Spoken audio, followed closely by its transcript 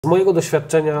Z mojego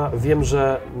doświadczenia wiem,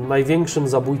 że największym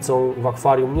zabójcą w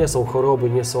akwarium nie są choroby,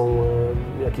 nie są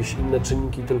jakieś inne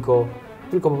czynniki, tylko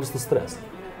po prostu stres.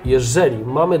 Jeżeli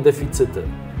mamy deficyty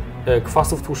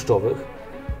kwasów tłuszczowych,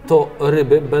 to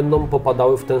ryby będą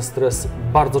popadały w ten stres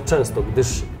bardzo często,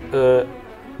 gdyż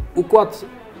układ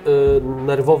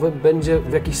nerwowy będzie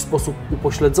w jakiś sposób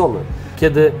upośledzony.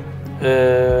 Kiedy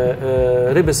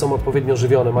ryby są odpowiednio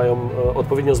żywione, mają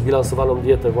odpowiednio zbilansowaną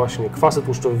dietę, właśnie kwasy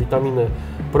tłuszczowe, witaminy,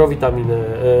 prowitaminy,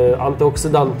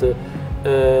 antyoksydanty,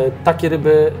 takie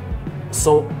ryby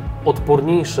są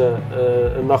odporniejsze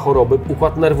na choroby.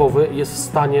 Układ nerwowy jest w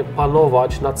stanie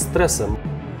panować nad stresem.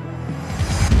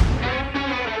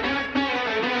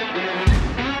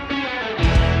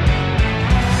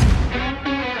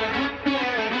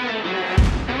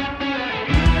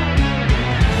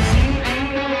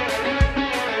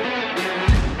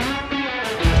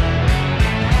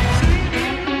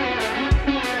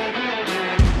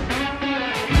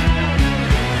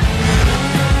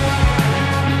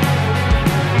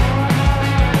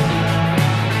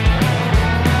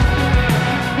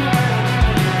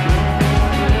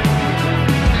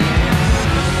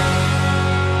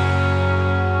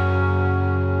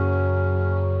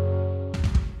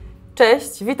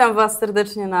 Cześć, witam Was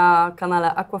serdecznie na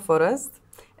kanale Aquaforest.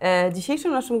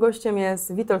 Dzisiejszym naszym gościem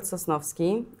jest Witold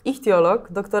Sosnowski,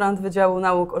 ichthyolog, doktorant Wydziału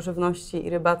Nauk o Żywności i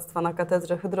Rybactwa na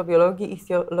Katedrze Hydrobiologii,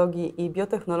 Ichthyologii i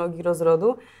Biotechnologii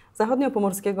Rozrodu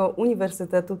Zachodniopomorskiego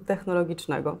Uniwersytetu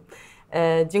Technologicznego.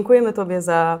 Dziękujemy Tobie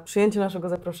za przyjęcie naszego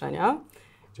zaproszenia.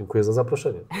 Dziękuję za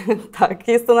zaproszenie. Tak,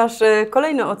 jest to nasz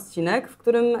kolejny odcinek, w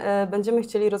którym będziemy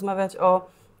chcieli rozmawiać o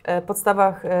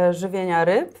podstawach żywienia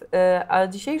ryb, a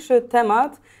dzisiejszy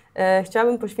temat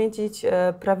chciałabym poświęcić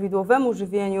prawidłowemu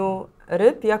żywieniu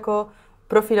ryb jako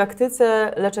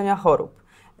profilaktyce leczenia chorób.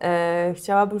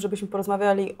 Chciałabym, żebyśmy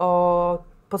porozmawiali o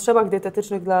potrzebach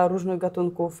dietetycznych dla różnych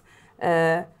gatunków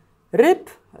ryb.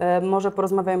 Może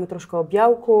porozmawiajmy troszkę o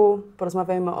białku,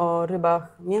 porozmawiajmy o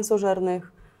rybach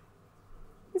mięsożernych.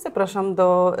 I zapraszam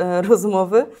do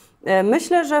rozmowy.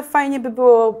 Myślę, że fajnie by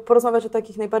było porozmawiać o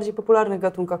takich najbardziej popularnych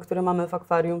gatunkach, które mamy w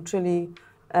akwarium, czyli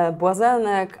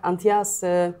błazenek,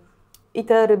 antiasy i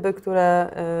te ryby,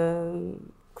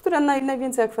 które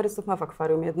najwięcej akwarystów ma w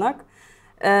akwarium jednak.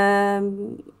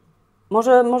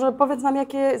 Może powiedz nam,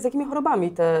 z jakimi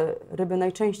chorobami te ryby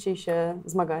najczęściej się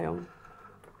zmagają?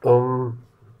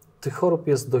 Tych chorób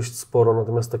jest dość sporo,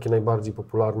 natomiast takie najbardziej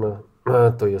popularne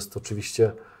to jest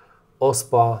oczywiście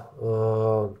ospa,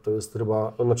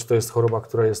 to jest choroba,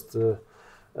 która jest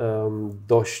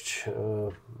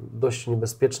dość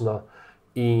niebezpieczna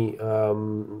i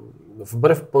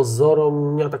wbrew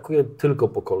pozorom nie atakuje tylko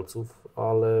pokolców,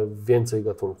 ale więcej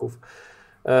gatunków.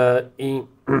 I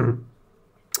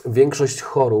większość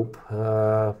chorób,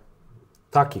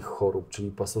 takich chorób,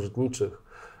 czyli pasożytniczych,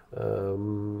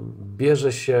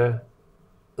 bierze się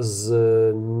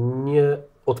z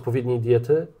nieodpowiedniej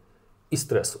diety i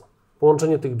stresu.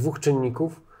 Połączenie tych dwóch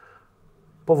czynników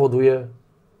powoduje,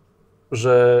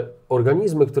 że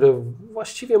organizmy, które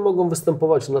właściwie mogą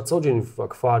występować na co dzień w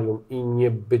akwarium i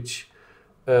nie być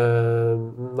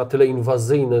na tyle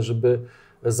inwazyjne, żeby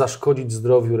zaszkodzić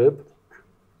zdrowiu ryb,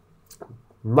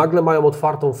 nagle mają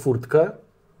otwartą furtkę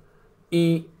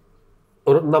i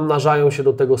namnażają się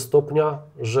do tego stopnia,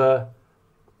 że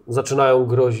zaczynają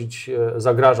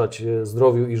zagrażać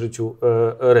zdrowiu i życiu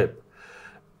ryb.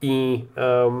 I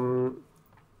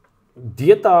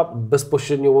dieta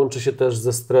bezpośrednio łączy się też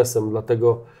ze stresem,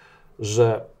 dlatego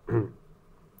że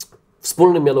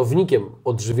wspólnym mianownikiem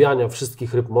odżywiania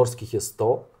wszystkich ryb morskich jest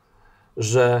to,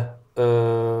 że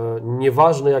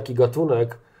nieważne jaki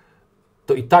gatunek,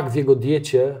 to i tak w jego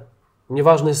diecie,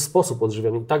 nieważny jest sposób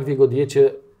odżywiania, i tak w jego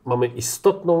diecie mamy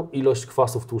istotną ilość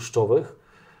kwasów tłuszczowych,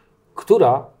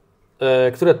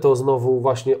 które to znowu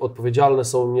właśnie odpowiedzialne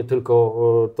są nie tylko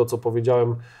to, co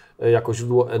powiedziałem, jako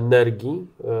źródło energii,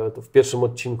 to w pierwszym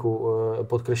odcinku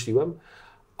podkreśliłem,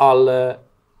 ale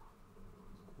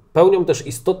pełnią też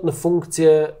istotne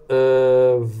funkcje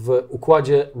w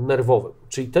układzie nerwowym,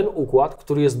 czyli ten układ,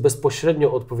 który jest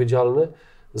bezpośrednio odpowiedzialny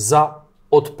za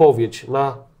odpowiedź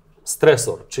na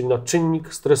stresor, czyli na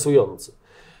czynnik stresujący.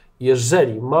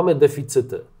 Jeżeli mamy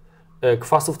deficyty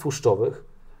kwasów tłuszczowych,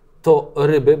 to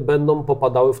ryby będą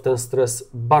popadały w ten stres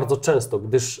bardzo często,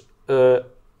 gdyż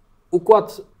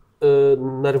układ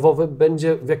nerwowy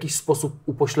będzie w jakiś sposób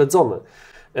upośledzony.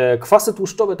 Kwasy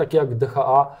tłuszczowe, takie jak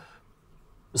DHA,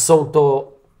 są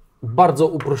to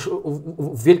bardzo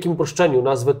w wielkim uproszczeniu,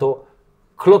 nazwę to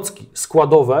klocki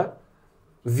składowe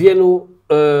wielu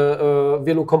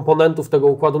komponentów tego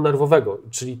układu nerwowego,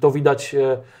 czyli to widać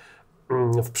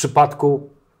w przypadku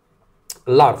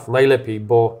larw najlepiej,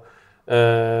 bo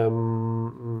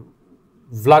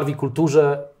w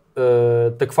larwikulturze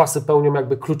te kwasy pełnią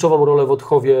jakby kluczową rolę w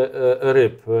odchowie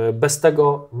ryb. Bez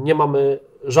tego nie mamy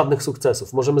żadnych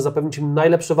sukcesów. Możemy zapewnić im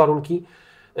najlepsze warunki,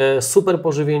 super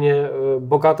pożywienie,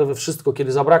 bogate we wszystko.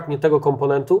 Kiedy zabraknie tego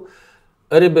komponentu,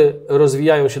 ryby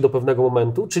rozwijają się do pewnego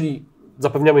momentu, czyli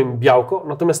zapewniamy im białko,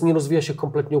 natomiast nie rozwija się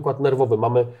kompletnie układ nerwowy.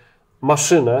 Mamy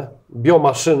maszynę,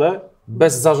 biomaszynę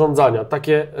bez zarządzania.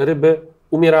 Takie ryby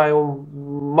umierają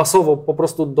masowo, po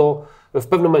prostu w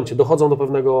pewnym momencie dochodzą do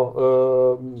pewnego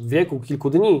wieku, kilku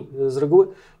dni z reguły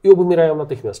i obumierają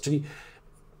natychmiast. Czyli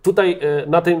tutaj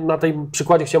na tym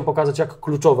przykładzie chciałem pokazać, jak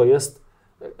kluczowy jest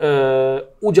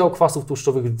udział kwasów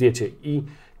tłuszczowych w diecie. I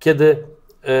kiedy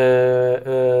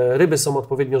ryby są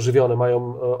odpowiednio żywione,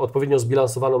 mają odpowiednio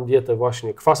zbilansowaną dietę,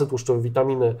 właśnie kwasy tłuszczowe,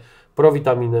 witaminy,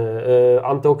 prowitaminy,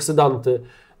 antyoksydanty,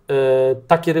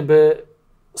 takie ryby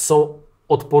są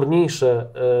odporniejsze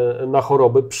na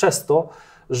choroby przez to,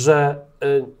 że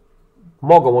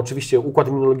mogą, oczywiście układ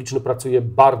immunologiczny pracuje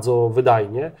bardzo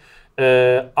wydajnie,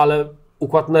 ale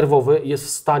układ nerwowy jest w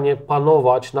stanie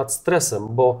panować nad stresem,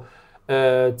 bo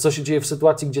co się dzieje w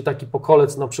sytuacji, gdzie taki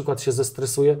pokolec na przykład się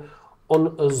zestresuje,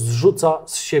 on zrzuca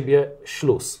z siebie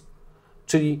śluz,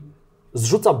 czyli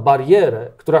zrzuca barierę,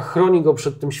 która chroni go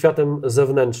przed tym światem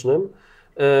zewnętrznym,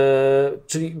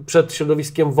 czyli przed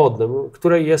środowiskiem wodnym,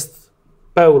 które jest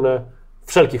pełne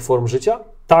wszelkich form życia,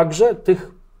 także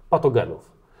tych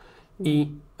patogenów.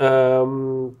 I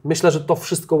myślę, że to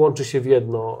wszystko łączy się w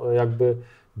jedno. Jakby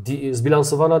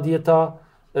zbilansowana dieta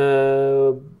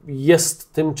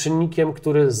jest tym czynnikiem,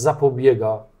 który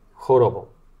zapobiega chorobom.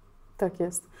 Tak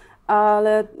jest.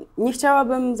 Ale nie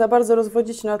chciałabym za bardzo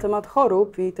rozwodzić na temat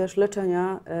chorób i też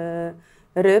leczenia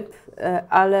ryb,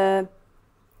 ale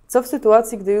co w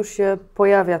sytuacji, gdy już się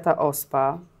pojawia ta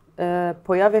ospa,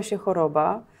 pojawia się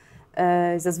choroba,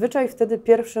 zazwyczaj wtedy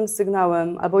pierwszym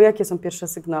sygnałem, albo jakie są pierwsze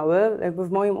sygnały, jakby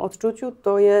w moim odczuciu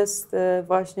to jest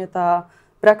właśnie ta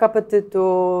brak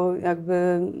apetytu,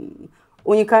 jakby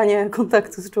unikanie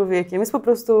kontaktu z człowiekiem. Jest po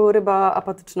prostu ryba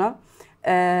apatyczna.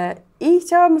 I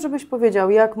chciałabym, żebyś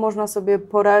powiedział, jak można sobie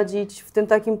poradzić w tym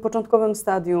takim początkowym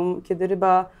stadium, kiedy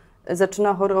ryba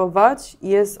zaczyna chorować,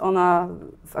 jest ona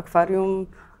w akwarium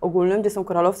ogólnym, gdzie są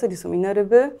koralowce, gdzie są inne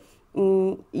ryby.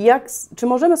 Czy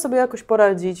możemy sobie jakoś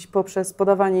poradzić poprzez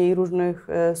podawanie jej różnych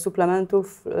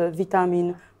suplementów,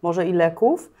 witamin, może i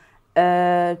leków?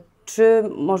 Czy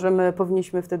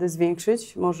powinniśmy wtedy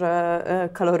zwiększyć może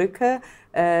kalorykę,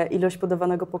 ilość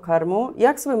podawanego pokarmu?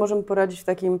 Jak sobie możemy poradzić w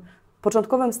takim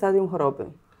początkowym stadium choroby?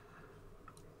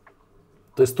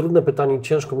 To jest trudne pytanie,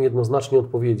 ciężko mi jednoznacznie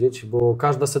odpowiedzieć, bo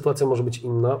każda sytuacja może być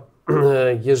inna.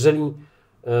 Jeżeli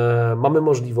mamy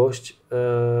możliwość,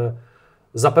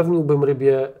 zapewniłbym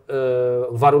rybie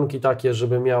warunki takie,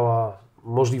 żeby miała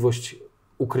możliwość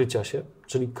ukrycia się,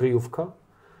 czyli kryjówka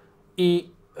i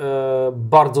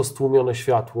bardzo stłumione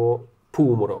światło,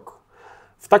 półmrok.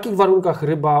 W takich warunkach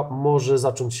ryba może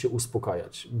zacząć się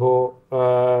uspokajać, bo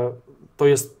to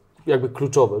jest jakby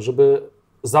kluczowe, żeby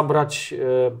zabrać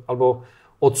albo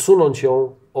odsunąć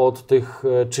ją od tych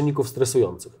czynników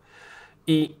stresujących.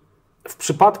 I w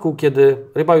przypadku, kiedy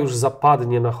ryba już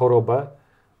zapadnie na chorobę,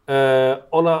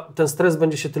 ten stres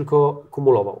będzie się tylko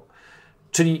kumulował.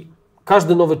 Czyli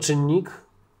każdy nowy czynnik,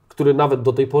 który nawet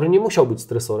do tej pory nie musiał być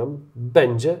stresorem,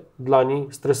 będzie dla niej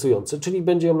stresujący, czyli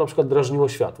będzie ją na przykład drażniło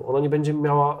światło. Ona nie będzie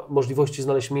miała możliwości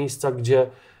znaleźć miejsca, gdzie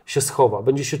się schowa.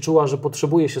 Będzie się czuła, że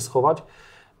potrzebuje się schować,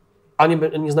 a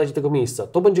nie znajdzie tego miejsca.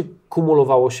 To będzie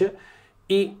kumulowało się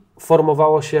i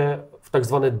formowało się w tak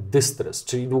zwany dystres,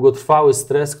 czyli długotrwały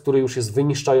stres, który już jest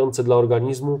wyniszczający dla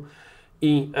organizmu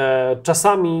i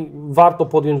czasami warto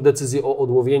podjąć decyzję o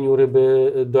odłowieniu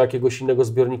ryby do jakiegoś innego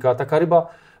zbiornika. Taka ryba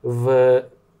w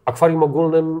akwarium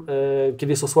ogólnym,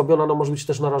 kiedy jest osłabiona, może być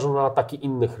też narażona na ataki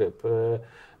innych ryb,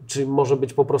 czy może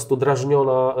być po prostu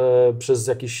drażniona przez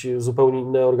jakieś zupełnie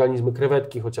inne organizmy,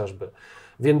 krewetki chociażby.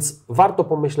 Więc warto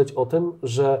pomyśleć o tym,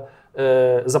 że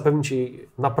zapewnić jej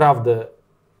naprawdę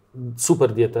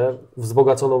super dietę,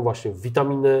 wzbogaconą właśnie w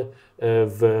witaminy,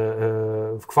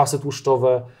 w kwasy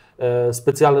tłuszczowe,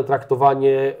 specjalne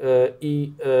traktowanie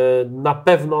i na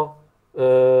pewno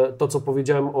to, co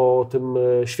powiedziałem o tym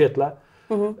świetle,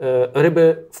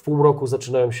 ryby w półmroku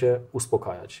zaczynają się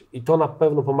uspokajać. I to na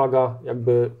pewno pomaga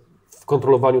jakby w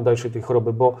kontrolowaniu dalszej tej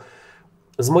choroby, bo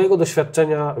z mojego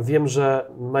doświadczenia wiem, że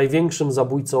największym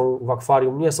zabójcą w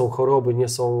akwarium nie są choroby, nie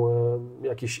są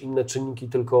jakieś inne czynniki,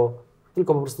 tylko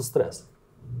po prostu stres.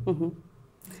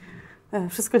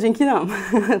 Wszystko dzięki nam,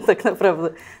 tak naprawdę,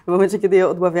 w momencie, kiedy je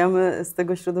odławiamy z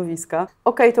tego środowiska.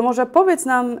 Okej, to może powiedz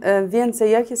nam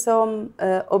więcej, jakie są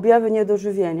objawy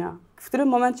niedożywienia, w którym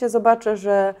momencie zobaczę,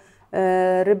 że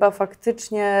ryba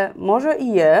faktycznie może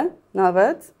i je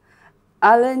nawet,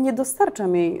 ale nie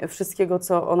dostarczam jej wszystkiego,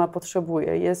 co ona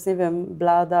potrzebuje. Jest, nie wiem,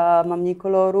 blada, ma mniej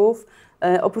kolorów.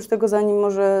 Oprócz tego, zanim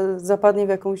może zapadnie w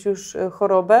jakąś już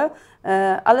chorobę,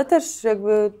 ale też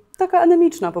jakby taka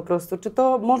anemiczna po prostu. Czy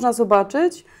to można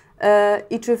zobaczyć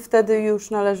i czy wtedy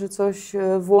już należy coś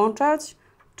włączać,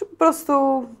 czy po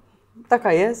prostu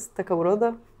taka jest, taka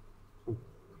uroda?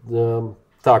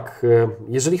 Tak,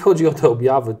 jeżeli chodzi o te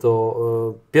objawy, to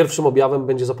pierwszym objawem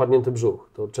będzie zapadnięty brzuch.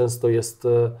 To często jest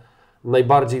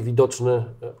najbardziej widoczny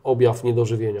objaw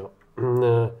niedożywienia.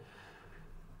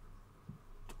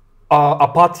 A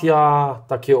apatia,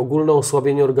 takie ogólne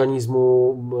osłabienie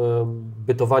organizmu,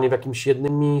 bytowanie w jakimś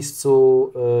jednym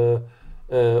miejscu,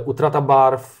 utrata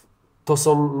barw, to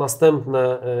są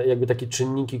następne jakby takie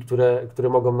czynniki, które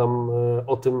mogą nam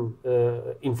o tym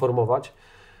informować.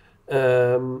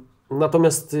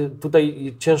 Natomiast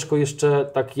tutaj ciężko jeszcze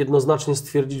tak jednoznacznie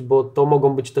stwierdzić, bo to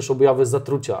mogą być też objawy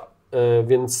zatrucia,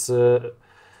 więc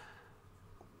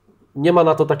nie ma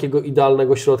na to takiego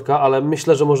idealnego środka, ale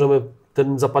myślę, że możemy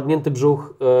ten zapadnięty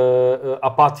brzuch,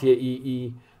 apatię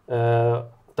i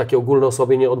takie ogólne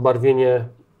osłabienie, odbarwienie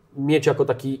mieć jako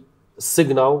taki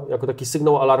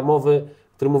sygnał alarmowy,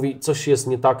 który mówi, coś jest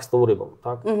nie tak z tą rybą.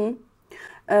 Tak? Mhm.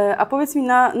 A powiedz mi,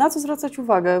 na co zwracać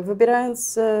uwagę?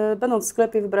 Będąc w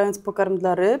sklepie, wybierając pokarm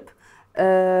dla ryb,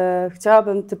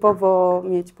 chciałabym typowo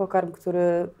mieć pokarm,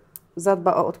 który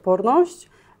zadba o odporność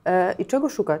i czego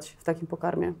szukać w takim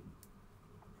pokarmie?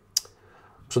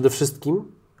 Przede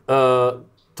wszystkim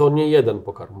to nie jeden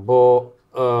pokarm, bo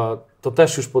to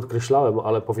też już podkreślałem,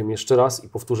 ale powiem jeszcze raz i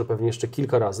powtórzę pewnie jeszcze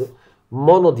kilka razy.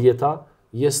 Monodieta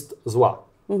jest zła.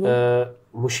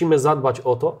 Musimy zadbać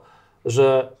o to,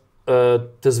 że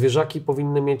te zwierzaki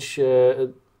powinny mieć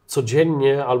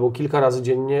codziennie albo kilka razy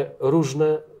dziennie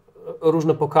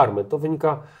różne pokarmy. To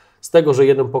wynika z tego, że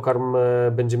jeden pokarm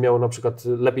będzie miał na przykład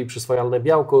lepiej przyswajalne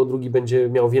białko, drugi będzie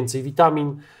miał więcej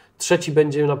witamin, trzeci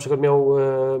będzie na przykład miał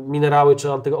minerały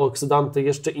czy antyoksydanty,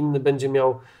 jeszcze inny będzie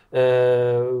miał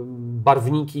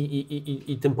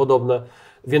barwniki i tym podobne.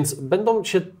 Więc będą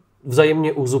się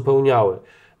wzajemnie uzupełniały.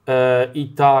 I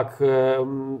tak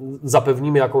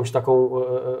zapewnimy jakąś taką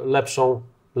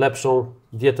lepszą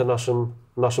dietę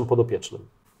naszym podopiecznym.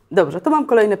 Dobrze, to mam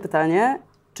kolejne pytanie.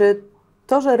 Czy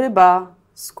to, że ryba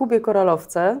skubie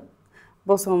koralowce,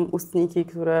 bo są ustniki,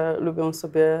 które lubią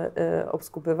sobie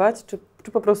obskubywać,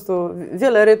 czy po prostu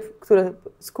wiele ryb, które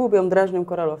skubią, drażnią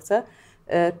koralowce,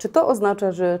 czy to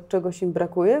oznacza, że czegoś im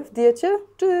brakuje w diecie?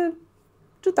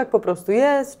 Czy tak po prostu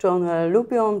jest? Czy one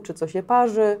lubią? Czy coś je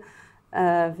parzy?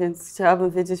 Więc chciałabym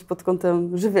wiedzieć pod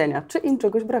kątem żywienia, czy im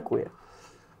czegoś brakuje?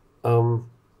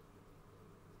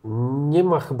 Nie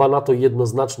ma chyba na to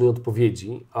jednoznacznej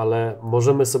odpowiedzi, ale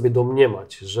możemy sobie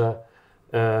domniemać, że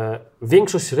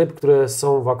większość ryb, które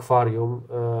są w akwarium,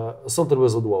 są to ryby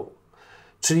z odłowu.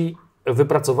 Czyli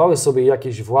wypracowały sobie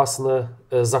jakieś własne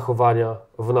zachowania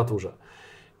w naturze.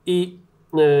 I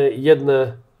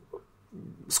jedne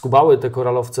skubały te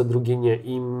koralowce, drugie nie.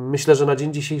 I myślę, że na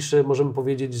dzień dzisiejszy możemy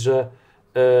powiedzieć,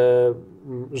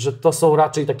 że to są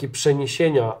raczej takie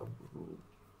przeniesienia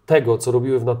tego, co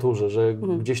robiły w naturze, że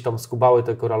gdzieś tam skubały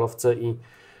te koralowce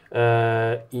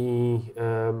i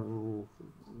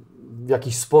w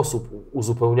jakiś sposób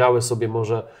uzupełniały sobie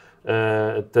może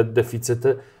te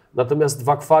deficyty. Natomiast w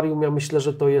akwarium ja myślę,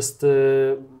 że to jest,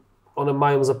 one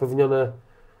mają zapewnione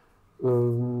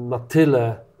na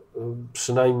tyle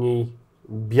przynajmniej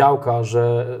białka,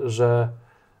 że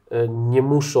nie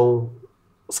muszą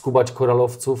skubać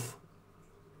koralowców.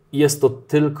 Jest to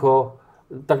tylko,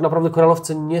 tak naprawdę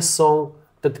koralowce nie są,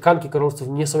 te tkanki koralowców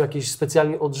nie są jakieś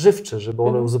specjalnie odżywcze, żeby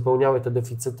one uzupełniały te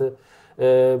deficyty.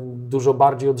 Dużo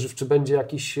bardziej odżywczy będzie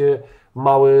jakiś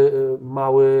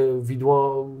mały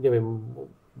widło, nie wiem,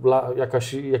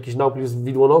 jakiś nauplis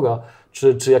widłonoga,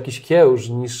 czy jakiś kiełż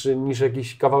niż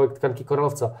jakiś kawałek tkanki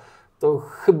koralowca. To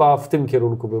chyba w tym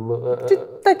kierunku bym... Czy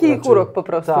taki ich urok po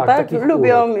prostu, tak?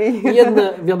 Lubią i...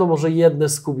 Wiadomo, że jedne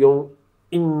skubią,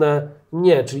 inne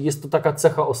nie, czyli jest to taka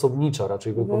cecha osobnicza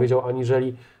raczej bym powiedział,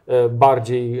 aniżeli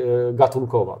bardziej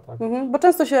gatunkowa. Tak? Bo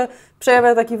często się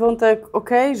przejawia taki wątek,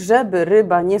 żeby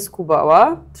ryba nie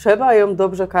skubała, trzeba ją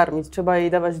dobrze karmić, trzeba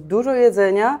jej dawać dużo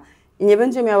jedzenia i nie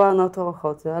będzie miała na to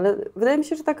ochoty, ale wydaje mi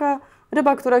się, że taka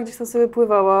ryba, która gdzieś tam sobie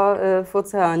pływała w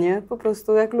oceanie, po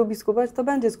prostu jak lubi skubać, to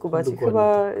będzie skubać. Dokładnie. I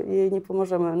chyba jej nie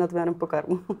pomożemy nadmiarem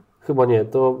pokarmu. Chyba nie.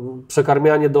 To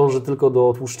przekarmianie dąży tylko do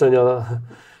otłuszczenia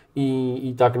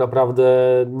i tak naprawdę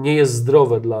nie jest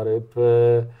zdrowe dla ryb.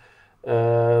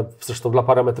 Zresztą dla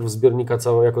parametrów zbiornika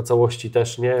jako całości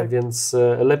też nie, więc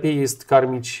lepiej jest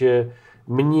karmić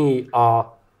mniej,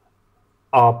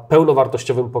 a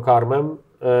pełnowartościowym pokarmem,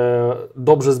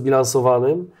 dobrze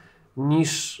zbilansowanym,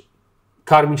 niż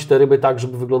karmić te ryby tak,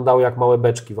 żeby wyglądały jak małe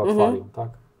beczki w akwarium. Tak?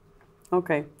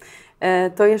 Okej.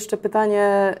 To jeszcze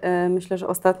pytanie, myślę, że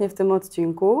ostatnie w tym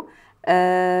odcinku.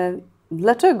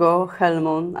 Dlaczego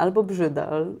helmon albo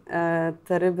brzydal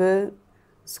te ryby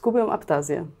skubią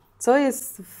aptazję? Co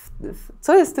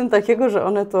jest w tym takiego, że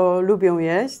one to lubią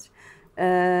jeść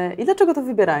i dlaczego to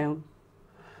wybierają?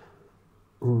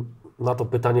 Na to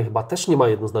pytanie chyba też nie ma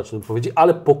jednoznacznej odpowiedzi,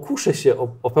 ale pokuszę się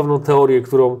o pewną teorię,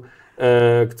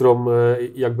 którą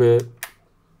jakby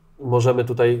możemy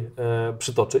tutaj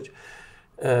przytoczyć.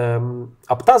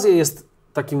 Aptazja jest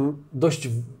takim dość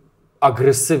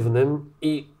agresywnym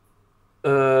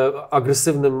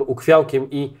ukwiałkiem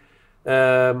i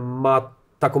ma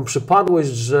taką przypadłość,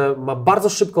 że ma bardzo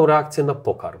szybką reakcję na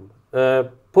pokarm.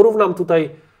 Porównam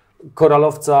tutaj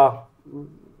koralowca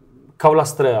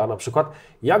Kaulastrea na przykład.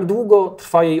 Jak długo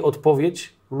trwa jej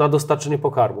odpowiedź na dostarczenie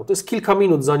pokarmu? To jest kilka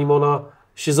minut, zanim ona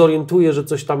się zorientuje, że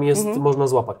coś tam jest, można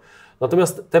złapać.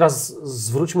 Natomiast teraz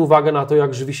zwróćmy uwagę na to,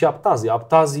 jak żywi się aptazja.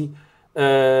 Aptazji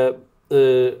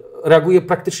reaguje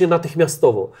praktycznie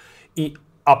natychmiastowo. I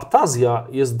aptazja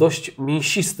jest dość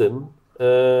mięsistym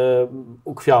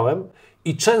ukwiałem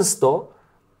i często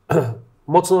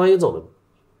mocno najedzonym.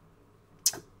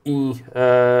 I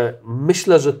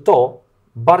myślę, że to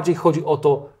bardziej chodzi o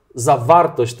to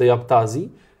zawartość tej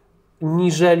aptazji,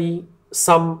 niżeli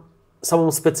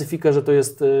samą specyfikę, że to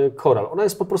jest koral. Ona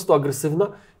jest po prostu agresywna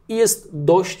i jest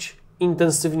dość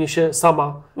intensywnie się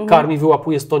sama karmi,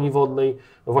 wyłapuje z toni wodnej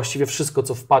właściwie wszystko,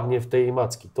 co wpadnie w tej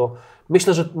macki. To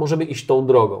myślę, że możemy iść tą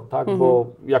drogą, tak? Bo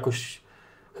jakoś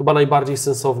chyba najbardziej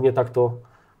sensownie tak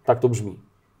to brzmi.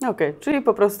 Okej, czyli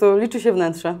po prostu liczy się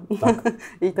wnętrze. Tak.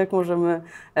 I tak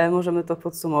możemy to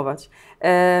podsumować.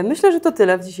 Myślę, że to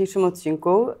tyle w dzisiejszym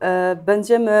odcinku.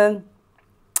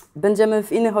 Będziemy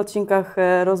w innych odcinkach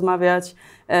rozmawiać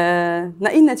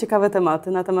na inne ciekawe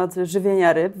tematy, na temat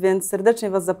żywienia ryb, więc serdecznie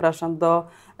Was zapraszam do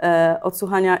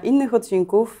odsłuchania innych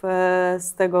odcinków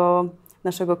z tego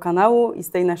naszego kanału i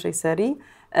z tej naszej serii.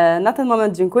 Na ten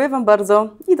moment dziękuję Wam bardzo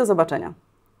i do zobaczenia.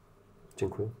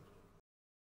 Dziękuję.